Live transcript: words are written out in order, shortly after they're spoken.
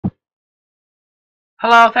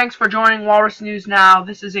Hello, thanks for joining Walrus News Now.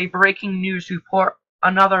 This is a breaking news report.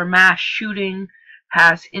 Another mass shooting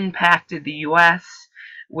has impacted the U.S.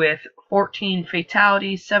 with 14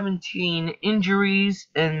 fatalities, 17 injuries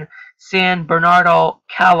in San Bernardino,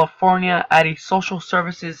 California at a social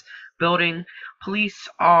services building. Police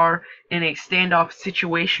are in a standoff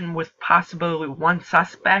situation with possibly one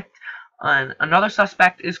suspect. And another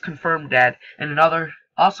suspect is confirmed dead, and another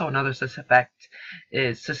suspect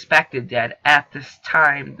is suspected dead at this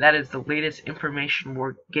time. That is the latest information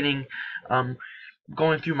we're getting,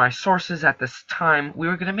 going through my sources at this time. We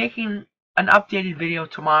were going to making an updated video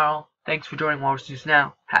tomorrow. Thanks for joining Walrus News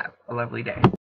Now. Have a lovely day.